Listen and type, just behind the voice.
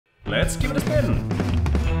Let's give it a spin.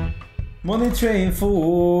 Money train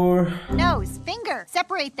for... Nose, finger,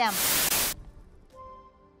 separate them.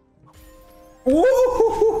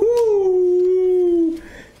 Ooh!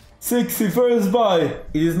 60 first buy.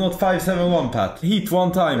 It is not 571, Pat. Hit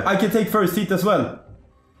one time. I can take first hit as well.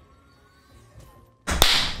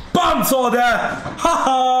 Bam! Saw that!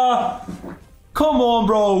 Haha! Come on,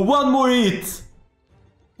 bro. One more hit.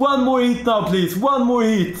 One more hit now, please. One more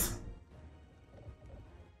hit.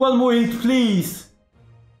 One more hit, please.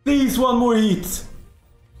 Please, one more hit.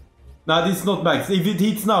 Nah, this is not max. If it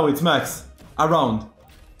hits now, it's max. Around.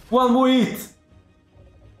 One more hit.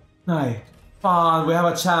 Nah. Fun, we have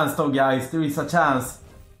a chance though, guys. There is a chance.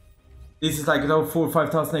 This is like 4,000 or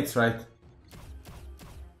 5,000 X, right?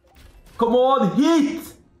 Come on, hit!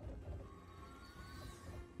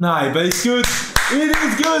 Nah, but it's good. It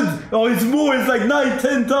is good. Oh, it's more. It's like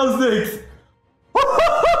 9,000-10,000 X.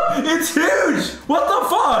 It's huge. What the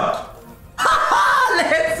fuck?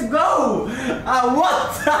 Let's go!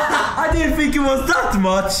 What? I didn't think it was that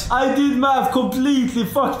much. I did math completely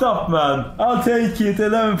fucked up, man. I'll take it.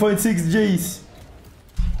 11.6 G's.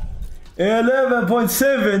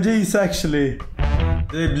 11.7 G's actually.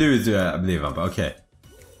 The blue is unbelievable. Okay.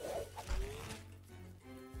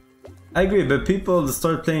 I agree, but people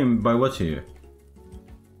start playing by watching you.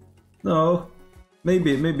 No,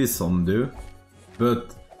 maybe some do,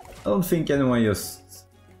 but I don't think anyone just.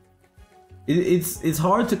 It's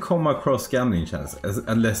hard to come across gambling channels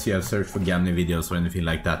unless you have searched for gambling videos or anything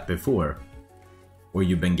like that before, or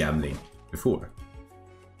you've been gambling before.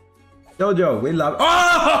 Jojo, we love.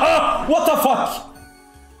 Oh! What the fuck?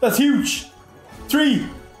 That's huge. 3,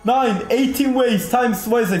 9, 18 ways times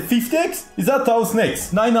what is it? 50x? Is that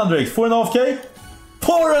 1000x? 900x? 4.5k?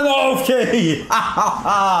 4.5k!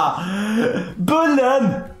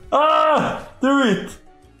 Bullen! Ah! Do it!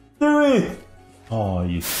 Do it! Oh,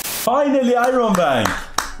 you. Finally, Iron Bank!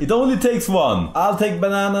 It only takes one. I'll take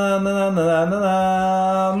banana.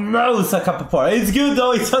 No, it's a cup of par. It's good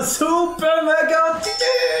though. It's a super mega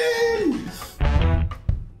chicken!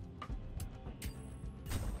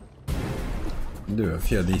 Do a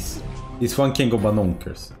few of these. This one can go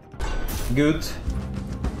banonkers. Good.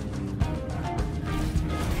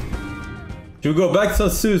 Should we go back to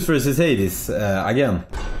Zeus versus Hades again?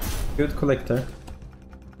 Good collector.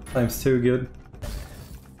 Times 2 good.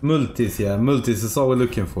 Multis, yeah. Multis is all we're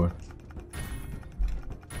looking for.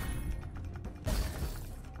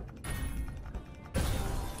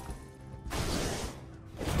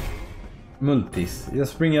 Multis.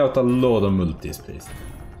 Just bring out a lot of multis, please.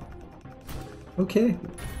 Okay.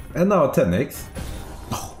 And now 10x.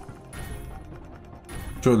 Oh.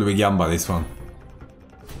 Surely we gamba this one.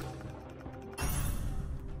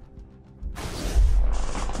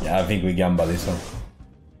 Yeah, I think we gamba this one.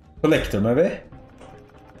 Collector, maybe?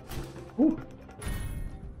 Ooh.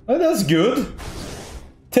 Oh, that's good.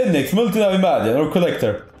 10x, multi now Imagine, or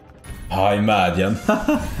collector. Ah, Imagine.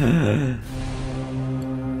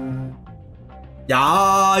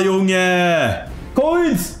 Ja, Junge!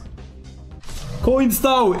 Coins! Coins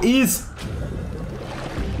now is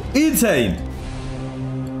insane!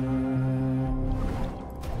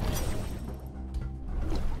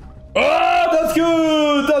 Oh, that's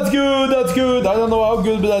good! That's good! That's good! I don't know how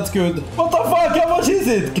good, but that's good. What the fuck? How much is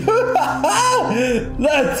it?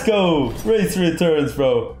 Let's go! Race returns,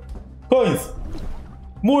 bro. Coins!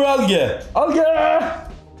 More algae! Algae!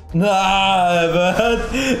 Nah,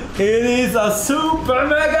 but it is a super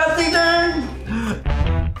mega thing!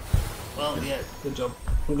 Well, yeah, good job.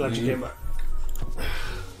 I'm glad you came back.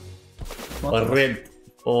 A red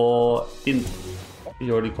or in.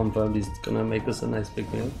 You already confirmed he's gonna make us a nice big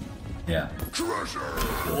meal. Yeah.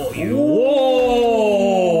 Oh, you. Whoa!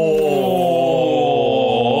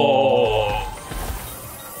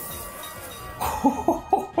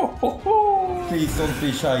 Please don't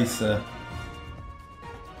be scheisse.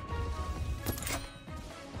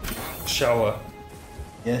 Shower.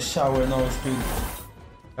 Yeah, shower now is good.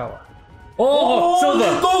 Shower. Oh,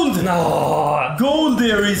 silver! Gold! No! Gold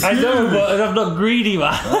there is I huge. know, but I'm not greedy,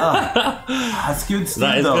 man. That's good still,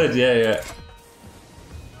 That is though. good, yeah.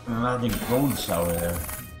 I'm adding gold shower there.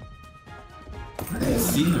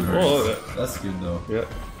 Silver. Oh, that's good though. yeah.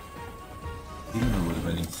 Silver would have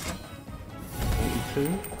been insane.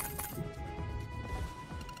 82.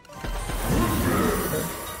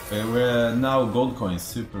 We're now gold coins,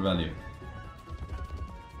 super value.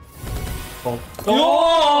 Oh!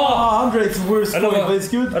 Oh! 100 is worst coin, but it's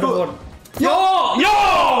good. I don't want. Yo!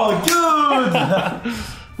 Yo! Good!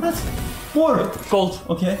 That's 4. Gold.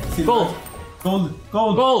 Okay. Silver. Gold. Gold.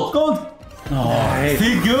 Gold. Gold. Gold. Oh,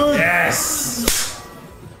 still good. Yes.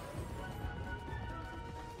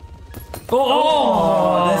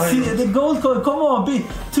 The gold coin, come on, be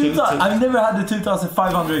 2000. I've never had the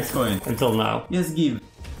 2500X coin. Until now. Yes, give.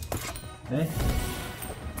 Okay.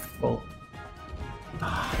 Well.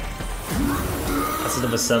 That's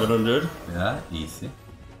number 700. Yeah, easy.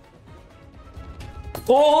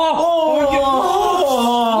 Oh!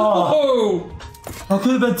 I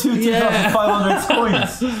could have been 2500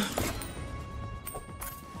 coins.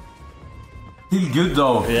 Still good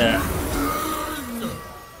though. Yeah.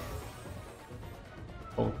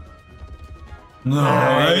 Oh. No,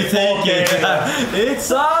 I take it.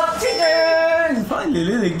 It's a chicken. Finally,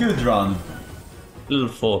 really good run. Little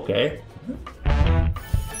 4K.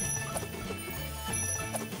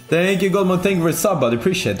 Thank you, Goldman. Thank you for the sub. I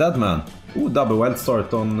appreciate that, man. Ooh, double wild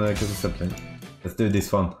start on Cazino Zeppelin. Let's do this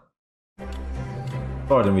one.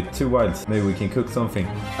 Starting with 2 wilds. Maybe we can cook something.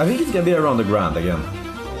 I think it's gonna be around $1,000 again.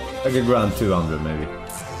 Like $1,200 maybe.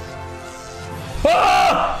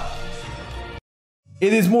 Ah!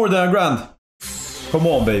 It is more than $1,000. Come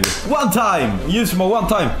on, baby. One time! Use my one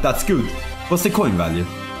time. That's good. What's the coin value?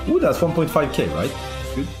 Ooh, that's 1.5k, right?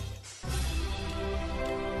 Good.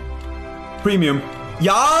 Premium.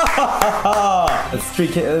 Yeah! That's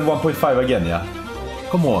 3k, 1.5 again, yeah.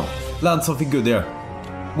 Come on. Land something good there.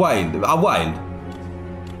 Wild. Wild.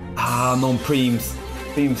 Non-preems.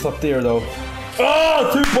 Preems up there, though.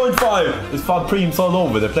 2.5! There's fun preems all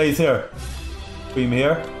over the place here. Preem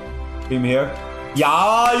here. Preem here.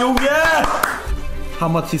 Yeah, yeah! How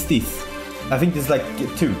much is this? I think it's like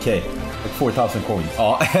 2k. Like 4,000 coins.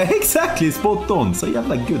 Oh, exactly. Spot on. So yeah,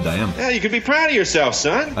 like good I am. Yeah, you could be proud of yourself,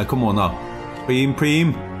 son. Come on now.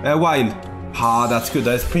 Preem. Wild. That's good.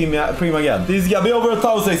 That's preem again. This is gonna be over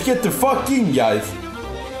 1,000. Get the fuck in, guys.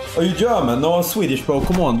 Are you German? No, I'm Swedish, bro.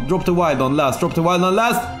 Come on. Drop the wild on last. Drop the wild on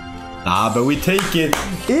last. Nah, but we take it.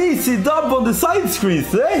 Easy dub on the side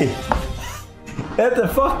screens, hey? Get the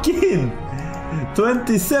fuck in.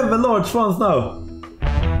 27 large ones now.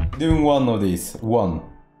 Doing one of these. One.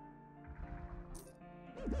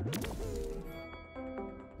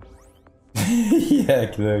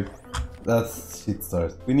 Yeah, look. That's shit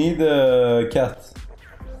start. We need a cat.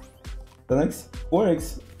 10x?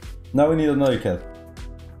 4x? Now we need another cat.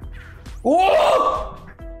 Whoa!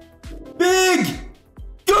 Big!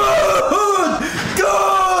 Good!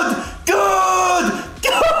 Good! Good!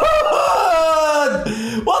 Good!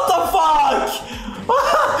 What the fuck?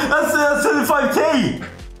 That's 25k!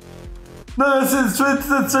 No, that's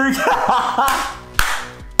 23k!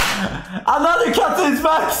 Another cat is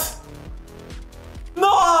max!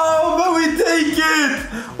 No, but we take it!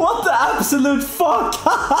 What the absolute fuck?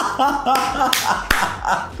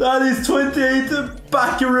 That is 28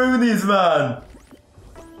 backaroonies, man!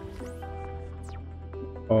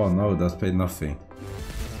 Oh no, that's paid nothing.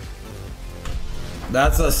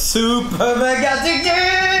 That's a super mega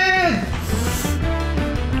ticket!